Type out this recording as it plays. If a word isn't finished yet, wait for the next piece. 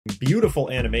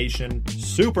Beautiful animation,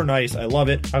 super nice. I love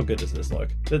it. How good does this look?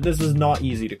 This is not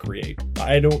easy to create.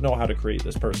 I don't know how to create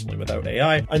this personally without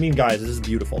AI. I mean, guys, this is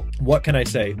beautiful. What can I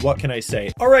say? What can I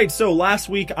say? All right, so last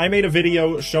week I made a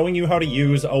video showing you how to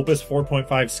use Opus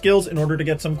 4.5 skills in order to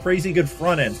get some crazy good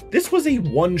front ends. This was a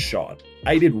one-shot.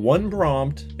 I did one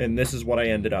prompt, and this is what I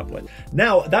ended up with.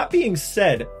 Now, that being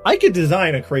said, I could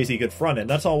design a crazy good front end.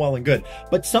 That's all well and good.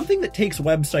 But something that takes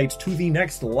websites to the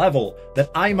next level that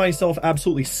I myself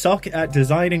absolutely suck at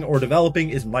designing or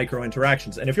developing is micro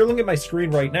interactions. And if you're looking at my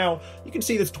screen right now, you can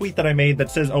see this tweet that I made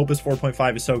that says Opus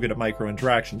 4.5 is so good at micro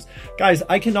interactions. Guys,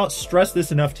 I cannot stress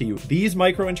this enough to you. These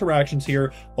micro interactions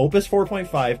here, Opus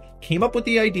 4.5 came up with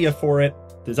the idea for it,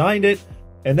 designed it,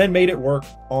 and then made it work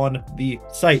on the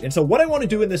site. And so what I want to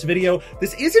do in this video,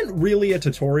 this isn't really a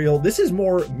tutorial. This is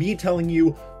more me telling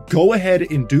you, go ahead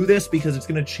and do this because it's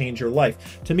going to change your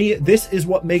life. To me, this is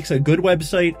what makes a good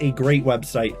website a great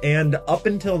website. And up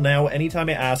until now, anytime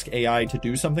I ask AI to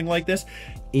do something like this,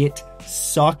 it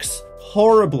sucks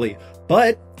horribly.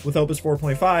 But with Opus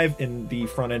 4.5 in the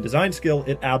front-end design skill,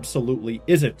 it absolutely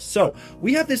isn't. So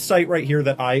we have this site right here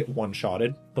that I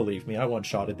one-shotted. Believe me, I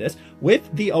one-shotted this with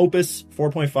the Opus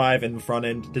 4.5 in the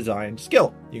front-end design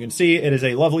skill. You can see it is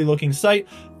a lovely looking site,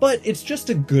 but it's just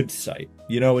a good site.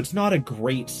 You know, it's not a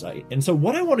great site. And so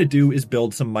what I want to do is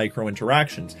build some micro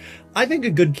interactions. I think a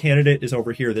good candidate is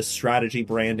over here, this strategy,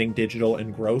 branding, digital,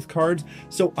 and growth cards.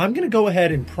 So I'm going to go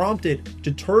ahead and prompt it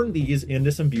to turn these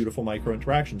into some beautiful micro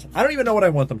interactions. I don't even know what I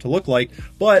want them to look like,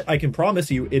 but I can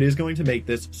promise you it is going to make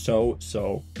this so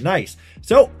nice.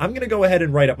 So I'm going to go ahead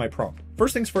and write up my prompt.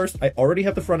 First things first, I already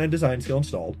have the front-end design skill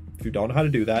installed. If you don't know how to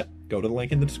do that, go to the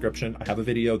link in the description. I have a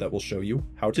video that will show you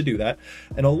how to do that.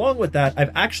 And along with that,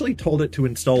 I've actually told it to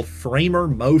install Framer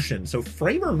Motion. So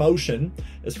Framer Motion,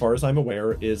 as far as I'm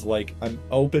aware, is like an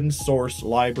open source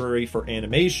library for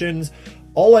animations.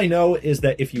 All I know is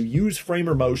that if you use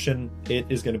Framer Motion, it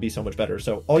is going to be so much better.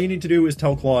 So all you need to do is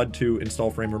tell Claude to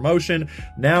install Framer Motion.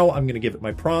 Now I'm going to give it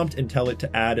my prompt and tell it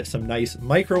to add some nice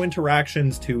micro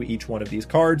interactions to each one of these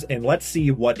cards, and let's see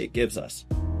what it gives us.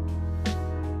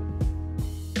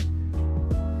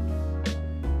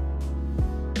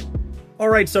 All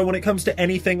right, so when it comes to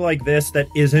anything like this that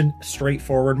isn't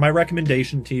straightforward, my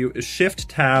recommendation to you is Shift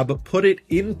Tab, put it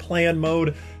in plan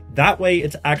mode. That way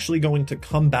it's actually going to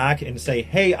come back and say,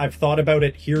 hey, I've thought about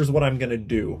it. Here's what I'm going to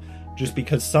do. Just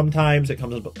because sometimes it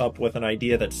comes up with an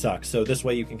idea that sucks. So this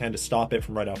way you can kind of stop it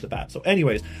from right off the bat. So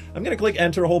anyways, I'm going to click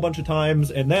enter a whole bunch of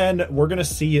times, and then we're going to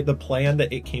see the plan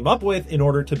that it came up with in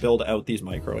order to build out these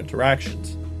micro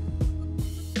interactions.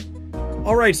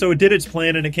 All right, so it did its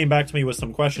plan and it came back to me with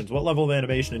some questions. What level of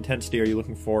animation intensity are you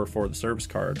looking for the service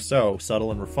card? So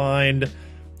subtle and refined,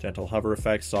 gentle hover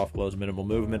effects, soft glows, minimal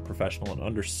movement, professional and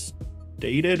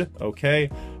understated. Okay,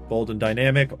 bold and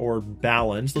dynamic, or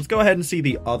balanced. Let's go ahead and see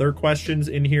the other questions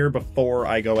in here before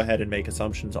I go ahead and make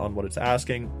assumptions on what it's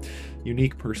asking.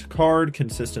 Unique per card,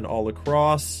 consistent all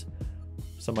across.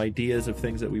 Some ideas of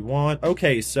things that we want.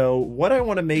 Okay, so what I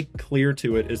want to make clear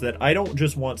to it is that I don't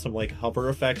just want some like hover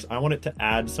effects. I want it to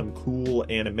add some cool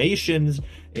animations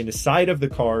inside of the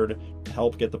card to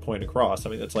help get the point across.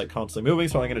 Something that's like constantly moving,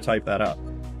 so I'm going to type that up.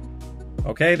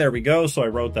 Okay, there we go. So I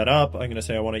wrote that up. I'm going to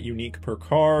say I want it unique per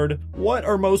card. What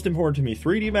are most important to me?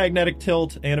 3D magnetic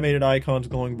tilt, animated icons,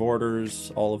 glowing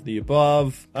borders, all of the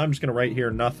above. I'm just going to write here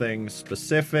nothing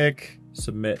specific.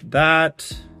 Submit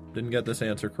that. Didn't get this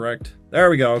answer correct. There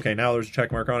we go. Okay, now there's a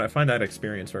check mark on it. I find that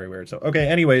experience very weird. So, okay,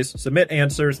 anyways, submit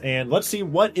answers, and let's see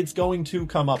what it's going to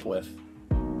come up with.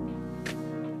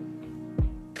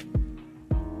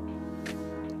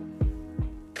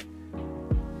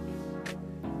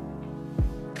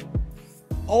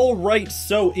 All right,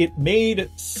 so it made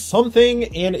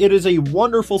something, and it is a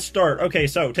wonderful start. Okay,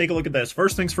 so take a look at this.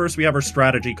 First things first, we have our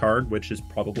strategy card, which is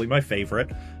probably my favorite.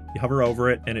 You hover over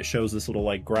it, and it shows this little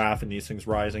like graph and these things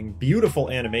rising.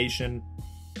 Beautiful animation,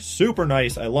 super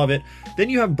nice. I love it. Then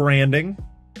you have branding,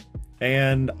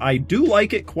 and I do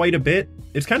like it quite a bit.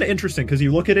 It's kind of interesting because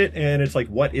you look at it and it's like,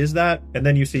 what is that? And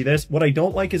then you see this. What I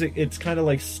don't like is it's kind of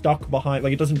like stuck behind,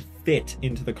 like it doesn't fit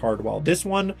into the card well. This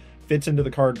one fits into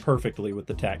the card perfectly with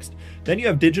the text. Then you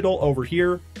have digital over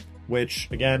here, which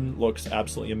again looks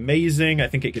absolutely amazing. I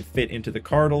think it could fit into the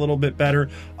card a little bit better.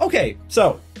 Okay,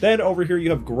 so then over here you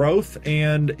have growth,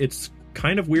 and it's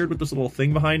kind of weird with this little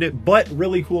thing behind it, but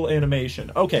really cool animation.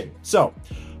 Okay, so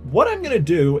what I'm going to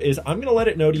do is I'm going to let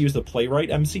it know to use the Playwright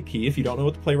MCP. If you don't know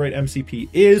what the Playwright MCP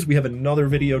is, we have another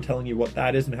video telling you what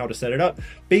that is and how to set it up.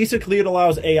 Basically, it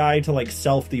allows AI to like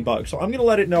self-debug. So I'm going to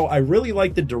let it know I really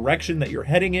like the direction that you're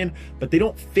heading in, but they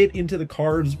don't fit into the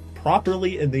cards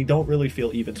properly and they don't really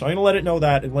feel even. So I'm gonna let it know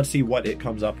that, and let's see what it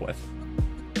comes up with.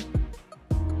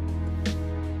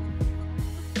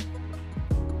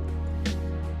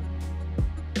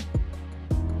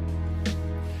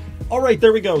 All right,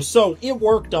 there we go. So it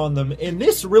worked on them, and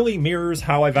this really mirrors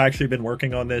how I've actually been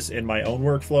working on this in my own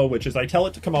workflow, which is I tell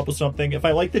it to come up with something. If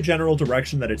I like the general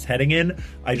direction that it's heading in,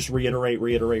 I just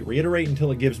reiterate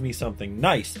until it gives me something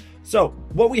nice. So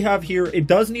what we have here, it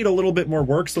does need a little bit more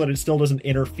work so that it still doesn't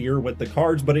interfere with the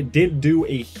cards, but it did do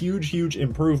a huge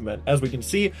improvement. As we can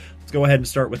see, let's go ahead and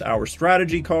start with our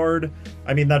strategy card.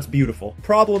 I mean, that's beautiful.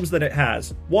 Problems that it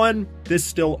has: 1, this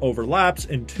still overlaps,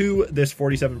 and 2, this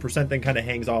 47% thing kind of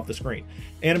hangs off the screen.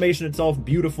 Animation itself,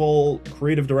 beautiful,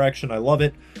 creative direction, I love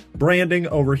it. Branding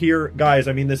over here, guys,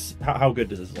 I mean, this, how good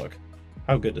does this look?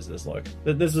 How good does this look?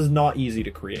 This is not easy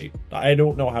to create. I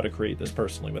don't know how to create this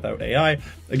personally without AI.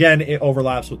 Again, it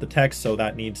overlaps with the text, so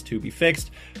that needs to be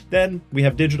fixed. Then we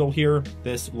have digital here.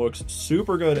 This looks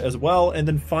super good as well. And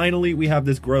then finally, we have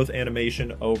this growth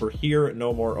animation over here.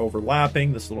 No more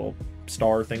overlapping. This little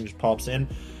star thing just pops in.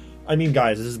 I mean,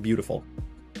 guys, this is beautiful.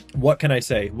 What can I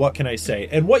say? What can I say?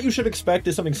 And what you should expect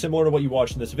is something similar to what you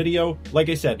watched in this video. Like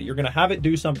I said, you're going to have it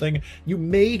do something. You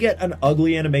may get an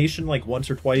ugly animation like once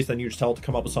or twice, then you just tell it to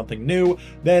come up with something new.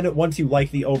 Then once you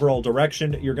like the overall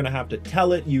direction, you're going to have to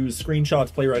tell it, use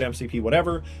screenshots, Playwright MCP,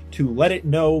 whatever, to let it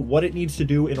know what it needs to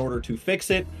do in order to fix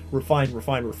it, refine,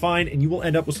 and you will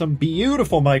end up with some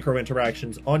beautiful micro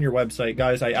interactions on your website.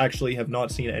 Guys, I actually have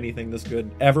not seen anything this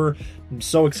good ever. I'm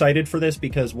so excited for this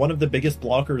because one of the biggest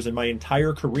blockers in my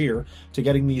entire career to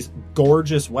getting these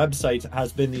gorgeous websites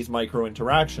has been these micro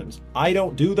interactions. I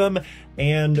don't do them,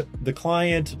 and the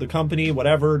client, the company,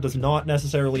 whatever, does not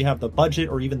necessarily have the budget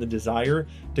or even the desire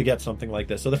to get something like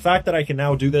this. So the fact that I can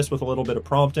now do this with a little bit of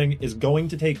prompting is going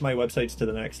to take my websites to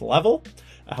the next level.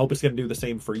 I hope it's going to do the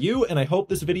same for you, and I hope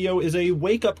this video is a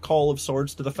wake-up call of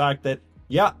sorts to the fact that,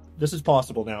 yeah, this is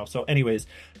possible now. So anyways,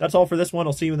 that's all for this one.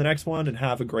 I'll see you in the next one, and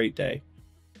have a great day.